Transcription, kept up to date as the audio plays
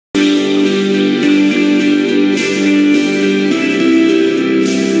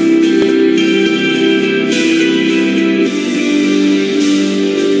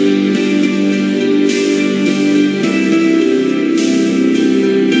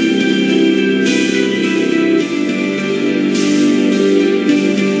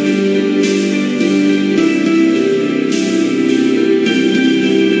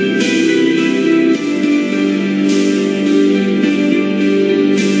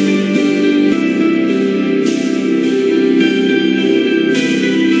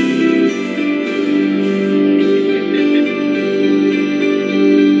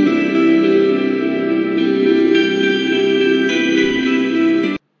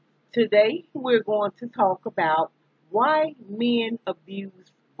Today, we're going to talk about why men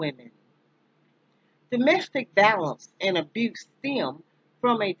abuse women. Domestic violence and abuse stem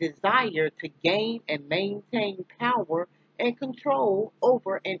from a desire to gain and maintain power and control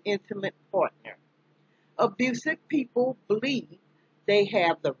over an intimate partner. Abusive people believe they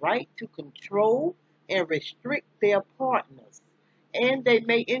have the right to control and restrict their partners, and they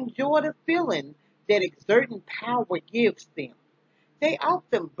may enjoy the feeling that exerting power gives them. They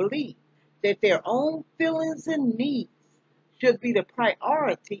often believe that their own feelings and needs should be the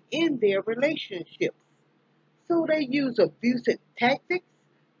priority in their relationships. So they use abusive tactics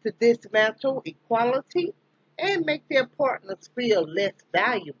to dismantle equality and make their partners feel less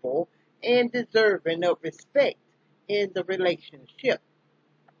valuable and deserving of respect in the relationship.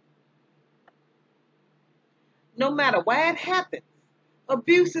 No matter why it happens,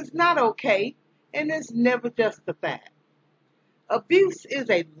 abuse is not okay and is never justified. Abuse is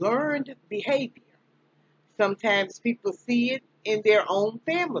a learned behavior. Sometimes people see it in their own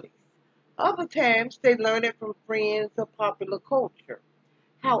families. Other times they learn it from friends or popular culture.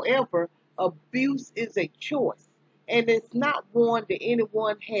 However, abuse is a choice and it's not one that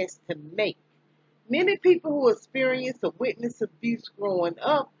anyone has to make. Many people who experience or witness abuse growing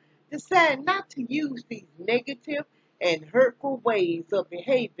up decide not to use these negative and hurtful ways of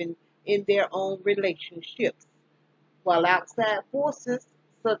behaving in their own relationships. While outside forces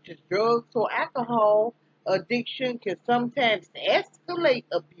such as drugs or alcohol addiction can sometimes escalate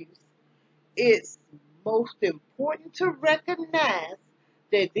abuse, it's most important to recognize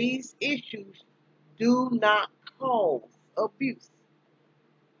that these issues do not cause abuse.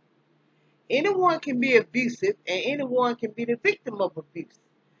 Anyone can be abusive and anyone can be the victim of abuse.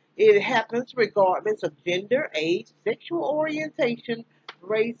 It happens regardless of gender, age, sexual orientation,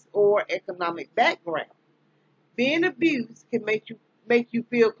 race, or economic background. Being abused can make you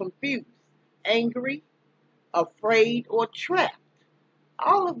feel confused, angry, afraid, or trapped.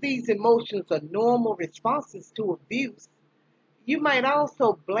 All of these emotions are normal responses to abuse. You might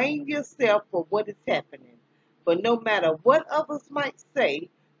also blame yourself for what is happening, but no matter what others might say,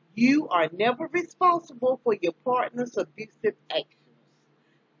 you are never responsible for your partner's abusive actions.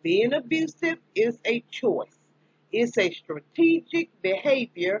 Being abusive is a choice. It's a strategic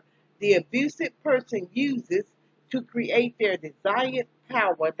behavior the abusive person uses to create their desired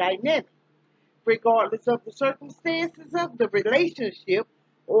power dynamic. Regardless of the circumstances of the relationship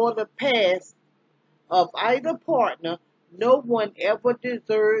or the past of either partner, no one ever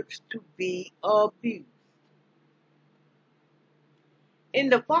deserves to be abused. In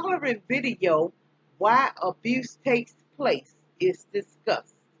the following video, why abuse takes place is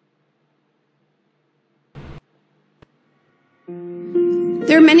discussed.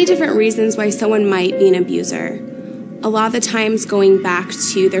 There are many different reasons why someone might be an abuser. A lot of the times going back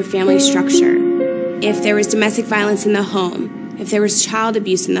to their family structure. If there was domestic violence in the home, if there was child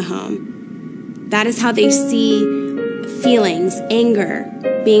abuse in the home, that is how they see feelings, anger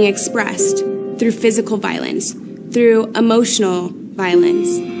being expressed through physical violence, through emotional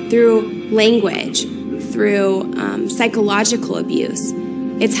violence, through language, through psychological abuse.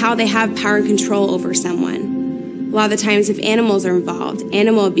 It's how they have power and control over someone. A lot of the times if animals are involved,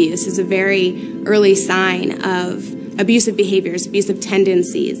 animal abuse is a very early sign of abusive behaviors, abusive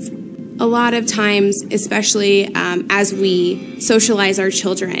tendencies. A lot of times, especially as we socialize our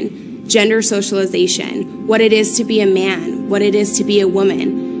children, gender socialization, what it is to be a man, what it is to be a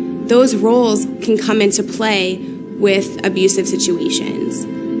woman, those roles can come into play with abusive situations.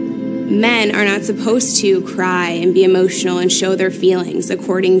 Men are not supposed to cry and be emotional and show their feelings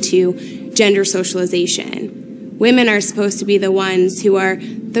according to gender socialization. Women are supposed to be the ones who are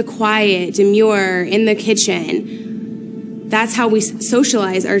the quiet, demure, in the kitchen. That's how we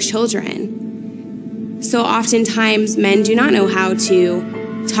socialize our children. So oftentimes men do not know how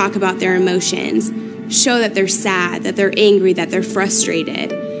to talk about their emotions, show that they're sad, that they're angry, that they're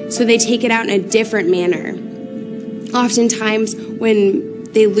frustrated. So they take it out in a different manner. Oftentimes when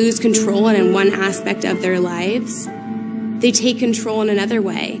they lose control in one aspect of their lives, they take control in another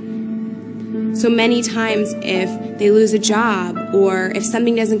way. So many times if they lose a job or if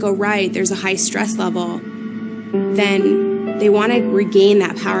something doesn't go right, there's a high stress level, then they want to regain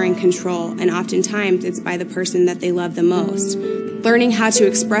that power and control, and oftentimes it's by the person that they love the most. Learning how to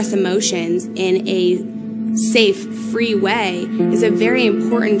express emotions in a safe, free way is a very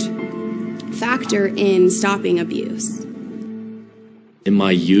important factor in stopping abuse. In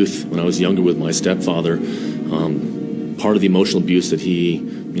my youth, when I was younger with my stepfather, part of the emotional abuse that he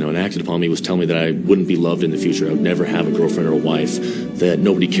enacted upon me was telling me that I wouldn't be loved in the future. I would never have a girlfriend or a wife, that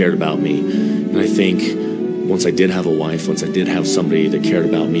nobody cared about me. And I think once I did have a wife, once I did have somebody that cared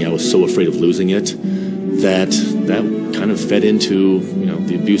about me, I was so afraid of losing it that kind of fed into,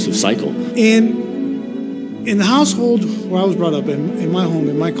 the abusive cycle. In the household where I was brought up, in my home,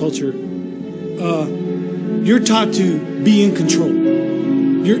 in my culture, you're taught to be in control.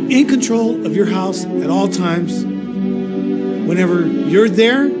 You're in control of your house at all times, whenever you're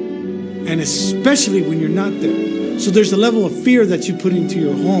there, and especially when you're not there. So there's a level of fear that you put into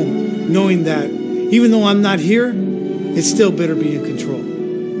your home, knowing that even though I'm not here, it's still better be in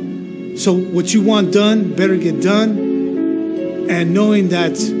control. So what you want done, better get done. And knowing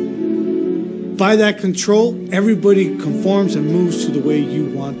that by that control, everybody conforms and moves to the way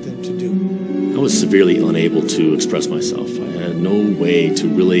you want them to do. I was severely unable to express myself. I had no way to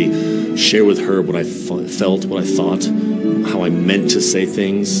really share with her what I felt, what I thought, how I meant to say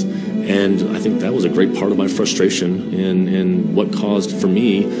things. And I think that was a great part of my frustration and what caused for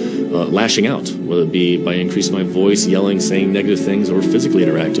me lashing out, whether it be by increasing my voice, yelling, saying negative things, or physically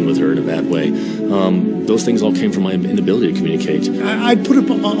interacting with her in a bad way. Those things all came from my inability to communicate. I'd put up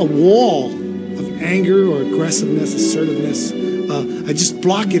a wall of anger or aggressiveness, assertiveness. I just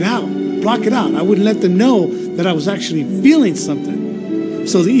block it out. I wouldn't let them know that I was actually feeling something.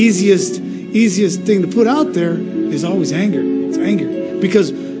 So the easiest thing to put out there is always anger. It's anger.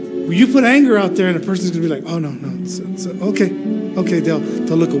 Because when you put anger out there and a person's going to be like, oh, no, it's okay, they'll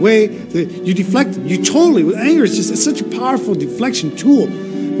look away. You deflect them. You totally, with anger, it's such a powerful deflection tool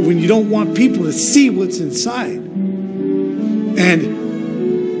when you don't want people to see what's inside. And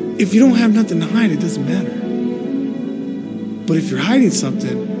if you don't have nothing to hide, it doesn't matter. But if you're hiding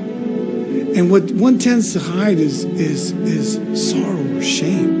something, and what one tends to hide is sorrow or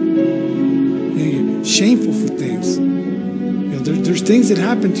shame. You're shameful for things. There's things that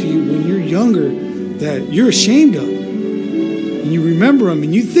happen to you when you're younger that you're ashamed of. And you remember them,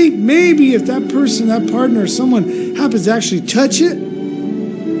 and you think maybe if that person, that partner, or someone happens to actually touch it,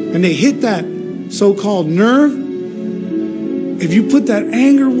 and they hit that so-called nerve, if you put that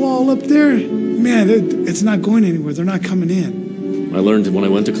anger wall up there, man, it's not going anywhere. They're not coming in. I learned when I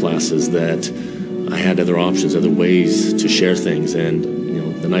went to classes that I had other options, other ways to share things. And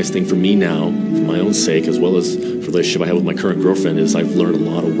the nice thing for me now, for my own sake, as well as for the relationship I have with my current girlfriend, is I've learned a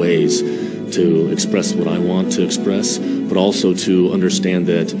lot of ways to express what I want to express, but also to understand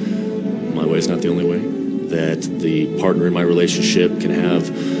that my way is not the only way, that the partner in my relationship can have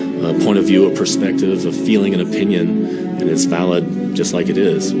a point of view, a perspective, a feeling, an opinion, and it's valid just like it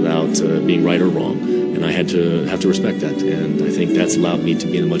is, without being right or wrong. And I have to respect that, and I think that's allowed me to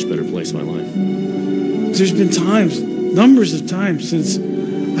be in a much better place in my life. There's been numbers of times since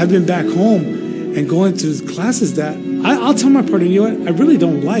I've been back home and going to classes that I'll tell my partner, you know what, I really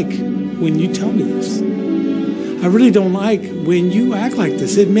don't like when you tell me this. I really don't like when you act like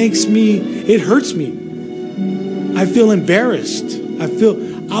this. It hurts me. I feel embarrassed.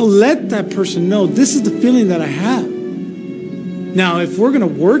 I'll let that person know this is the feeling that I have. Now, if we're going to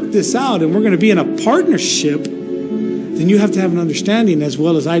work this out and we're going to be in a partnership, then you have to have an understanding, as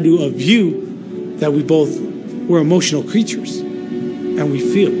well as I do, of you, that we're emotional creatures and we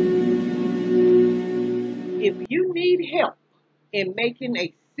feel. If you need help in making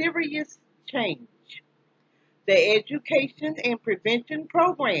a serious change, the education and prevention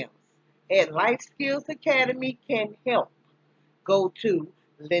programs at Life Skills Academy can help. Go to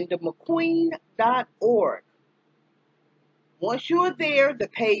lindamcqueen.org. Once you're there, the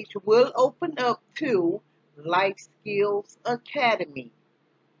page will open up to Life Skills Academy.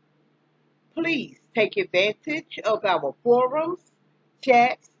 Please take advantage of our forums,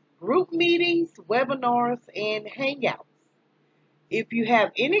 chats, group meetings, webinars, and hangouts. If you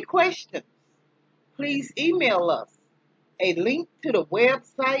have any questions, please email us. A link to the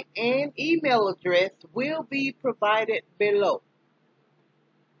website and email address will be provided below.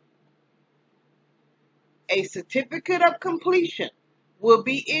 A certificate of completion will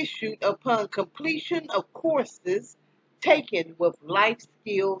be issued upon completion of courses taken with Life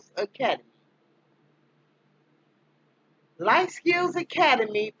Skills Academy. Life Skills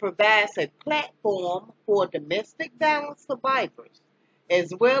Academy provides a platform for domestic violence survivors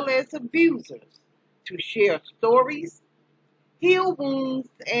as well as abusers to share stories, heal wounds,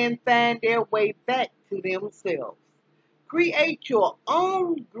 and find their way back to themselves. Create your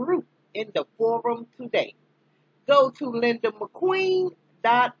own group in the forum today. Go to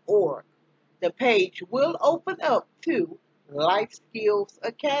lindamcqueen.org. The page will open up to Life Skills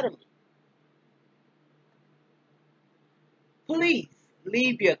Academy. Please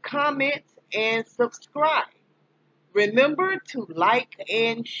leave your comments and subscribe. Remember to like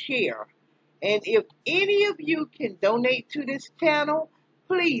and share. And if any of you can donate to this channel,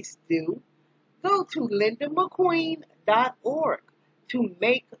 please do. Go to lindamcqueen.org to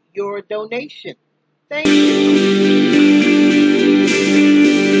make your donation. Thank you.